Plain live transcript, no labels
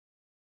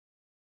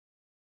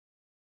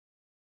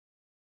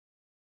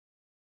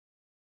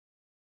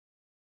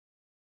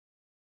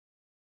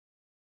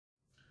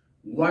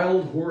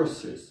Wild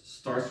horses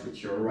starts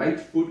with your right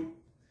foot,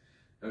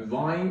 a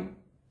vine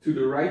to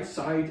the right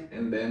side,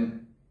 and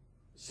then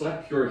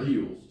slap your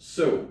heels.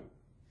 So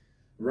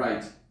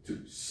right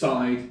to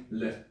side,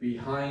 left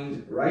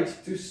behind, right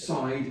to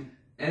side,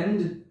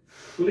 and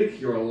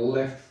flick your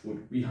left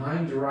foot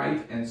behind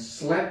right and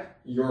slap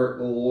your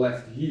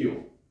left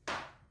heel.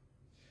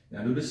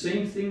 Now do the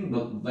same thing,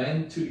 but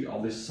then to the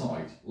other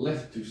side.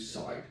 Left to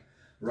side,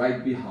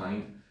 right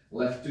behind,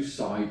 left to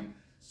side,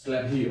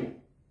 slap heel.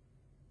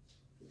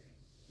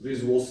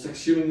 This was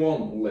section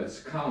 1. Let's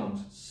count.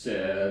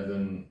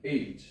 7,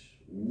 8.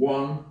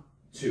 1,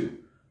 2,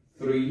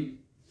 3,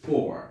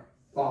 4,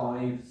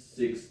 5,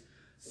 6,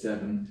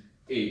 7,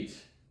 8.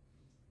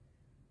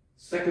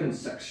 Second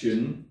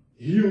section,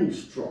 heel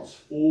struts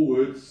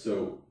forward.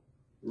 So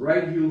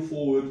right heel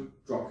forward,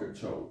 drop your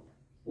toe.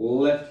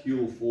 Left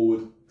heel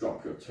forward,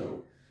 drop your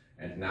toe.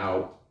 And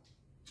now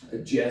a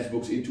jazz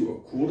box into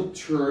a quarter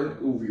turn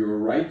over your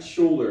right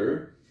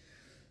shoulder,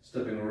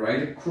 stepping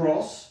right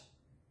across.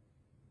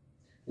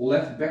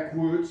 Left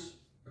backwards,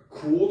 a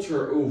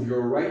quarter over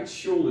your right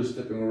shoulder,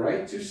 stepping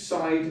right to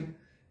side,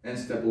 and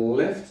step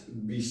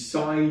left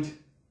beside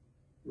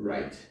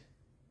right.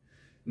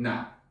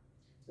 Now,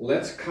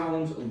 let's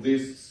count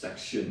this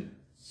section.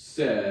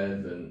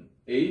 7,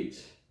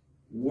 8,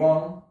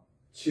 1,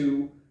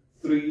 2,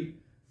 3,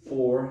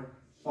 4,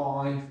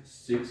 5,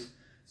 6,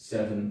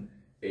 7,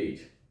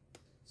 8.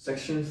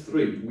 Section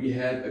 3, we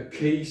had a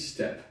K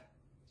step.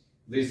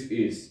 This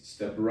is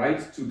step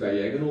right to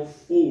diagonal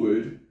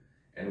forward.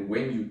 And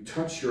when you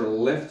touch your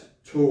left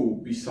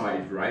toe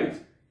beside right,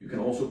 you can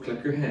also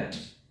clap your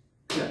hands.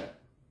 Clap.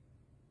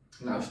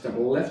 Now step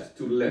left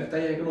to left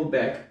diagonal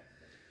back.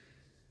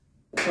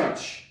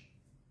 Touch.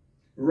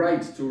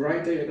 Right to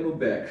right diagonal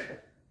back.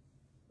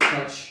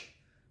 Touch.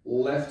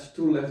 Left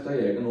to left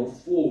diagonal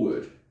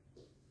forward.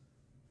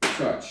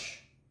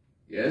 Touch.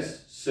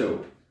 Yes?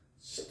 So,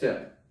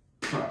 step,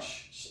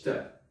 touch,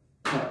 step,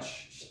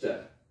 touch,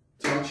 step,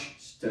 touch,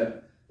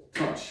 step,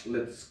 touch.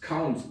 Let's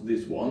count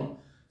this one.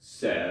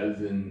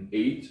 7,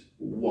 8,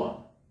 1,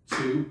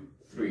 2,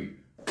 3,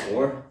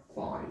 4,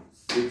 5,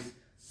 6,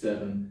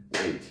 7,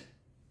 8.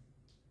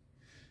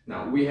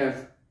 Now we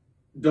have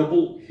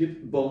double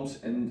hip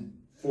bumps and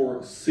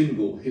 4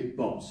 single hip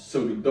bumps.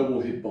 So the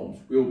double hip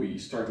bumps will be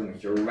starting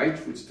with your right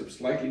foot, step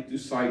slightly to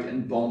side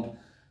and bump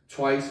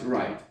twice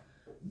right.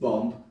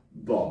 Bump,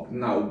 bump.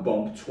 Now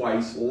bump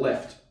twice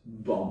left.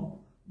 Bump,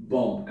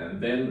 bump,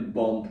 and then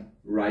bump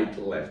right,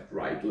 left,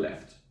 right,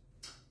 left.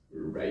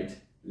 Right,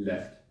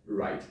 left,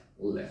 right,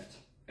 left.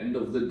 End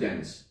of the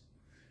dance.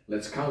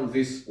 Let's count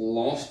this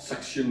last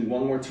section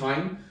one more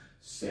time.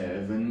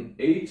 7,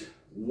 8,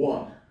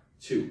 1,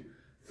 2,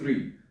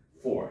 3,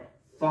 4,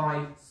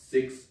 5,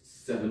 6,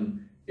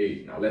 7,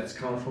 8. Now let's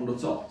count from the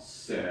top.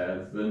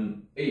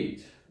 7,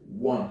 8,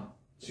 1,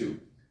 2,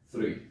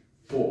 3,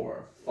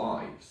 4,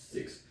 5,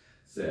 6,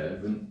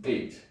 7,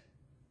 8.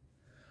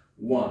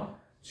 1,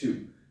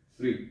 2,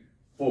 3,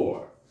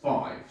 4,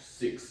 5,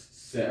 6,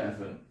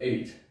 7,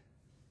 8.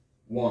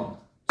 1,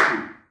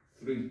 2,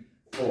 3,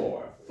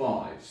 4,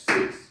 5,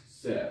 6,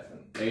 7,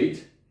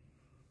 8.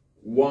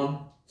 1,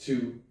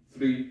 2,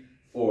 3,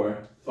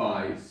 4,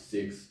 5,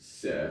 6,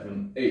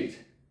 7, 8.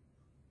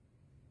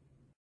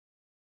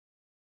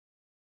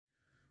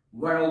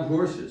 Wild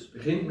horses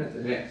begint met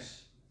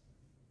rechts.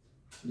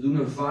 We doen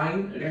een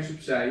vine rechts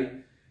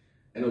opzij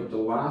en op de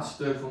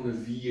laatste van de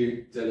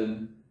 4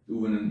 tellen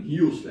doen we een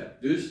heel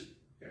slap. Dus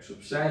rechts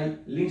opzij,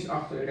 links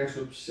achter, rechts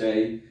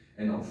opzij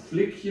en dan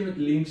flik je met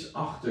links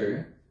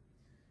achter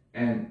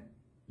en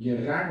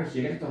je raakt met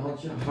je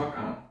rechterhand je hak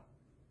aan.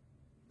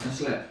 Een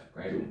slap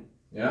kan je doen.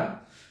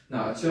 Ja?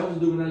 Nou, hetzelfde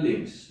doen we naar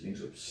links.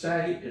 Links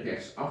opzij,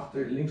 rechts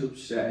achter, links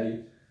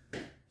opzij,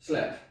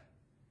 slap.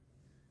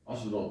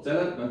 Als we dat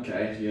tellen, dan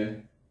krijg je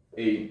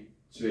 1,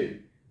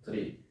 2,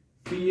 3,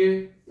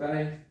 4,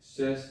 5,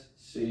 6,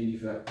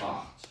 7,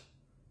 8.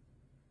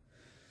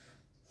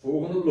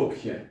 Volgende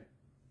blokje.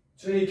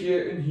 2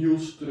 keer een heel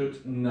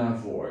strut naar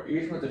voren.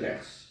 Eerst met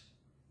rechts.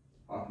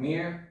 Hak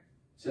neer,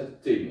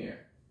 zet T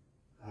neer.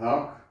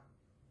 Hak,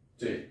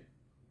 T.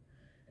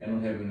 En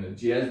dan hebben we een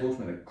jazzbox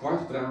met een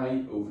kwart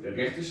draai over de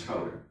rechter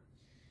schouder.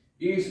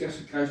 Eerst rechts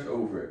gekruist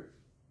over,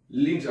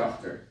 links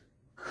achter,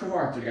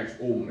 kwart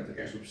rechtsom met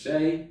rechts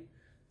opzij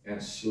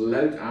en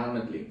sluit aan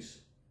met links.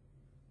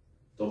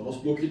 Dat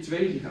was blokje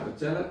 2, die gaan we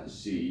tellen.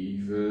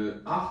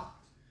 7, 8,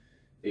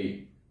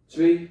 1,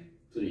 2,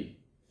 3,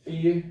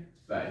 4,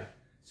 5,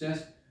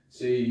 6,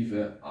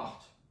 7,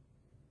 8.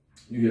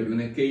 Nu hebben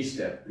we een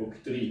K-step,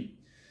 blokje 3.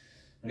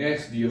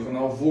 Rechts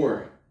diagonaal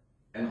voor.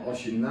 En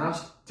als je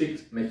naast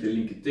tikt met je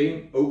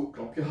linkerteen, ook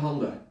klap je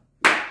handen.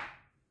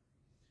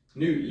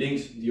 Nu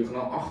links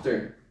diagonaal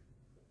achter,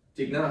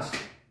 tik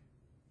naast.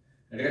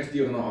 Rechts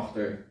diagonaal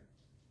achter,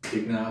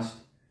 tik naast.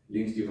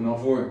 Links diagonaal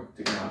voor,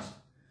 tik naast.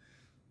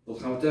 Dat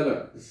gaan we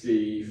tellen.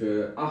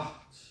 7,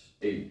 8,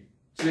 1,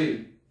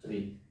 2,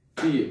 3,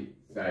 4,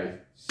 5,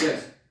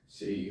 6,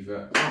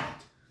 7,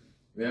 8.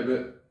 We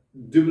hebben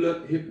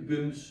dubbele hip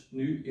bumps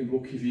nu in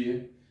blokje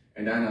 4.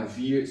 En daarna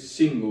 4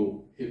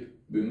 single hip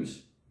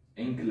bumps.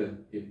 Enkele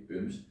hip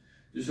bumps.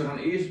 Dus we gaan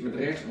eerst met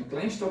rechts een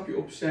klein stapje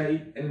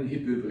opzij en een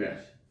hip bump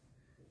rechts.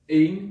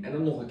 1 en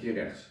dan nog een keer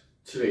rechts.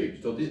 2.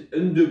 Dus dat is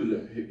een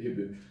dubbele hip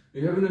bump.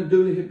 Nu hebben we een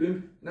dubbele hip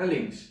bump naar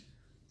links.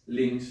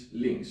 Links,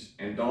 links.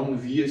 En dan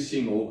 4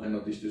 single. En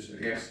dat is dus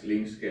rechts,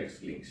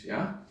 links,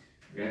 ja?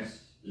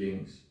 Rechts,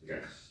 links,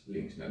 rechts,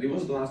 links. Nou, dit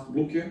was het laatste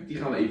blokje. Die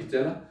gaan we even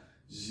tellen.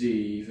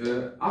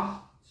 7,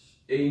 8.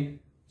 1,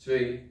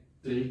 2,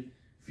 3,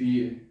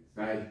 4,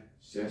 5,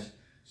 6,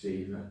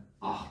 7,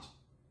 8.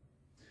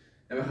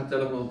 En we gaan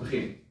tellen vanaf het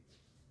begin.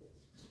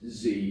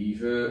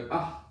 7,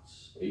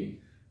 8. 1,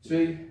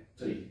 2,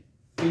 3,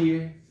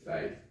 4,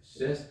 5,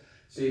 6,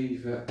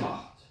 7,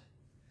 8.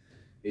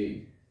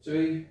 1,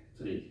 2,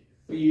 3,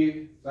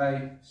 4,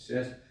 5,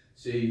 6,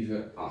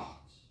 7,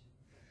 8.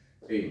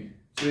 1,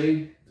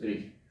 2,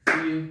 3,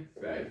 4,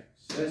 5,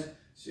 6,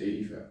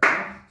 7,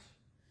 8.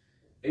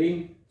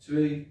 1,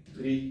 2,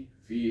 3,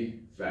 4,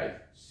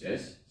 5,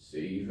 6,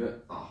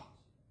 7, 8.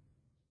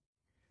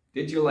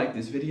 Did you like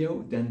this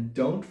video? Then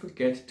don't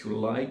forget to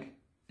like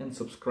and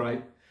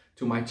subscribe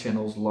to my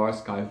channels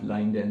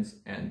LarsKuifLineDance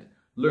and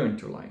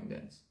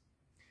Learn2LineDance.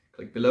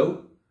 Click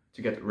below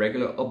to get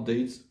regular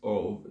updates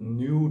of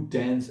new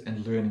dance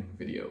and learning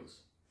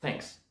videos.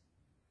 Thanks!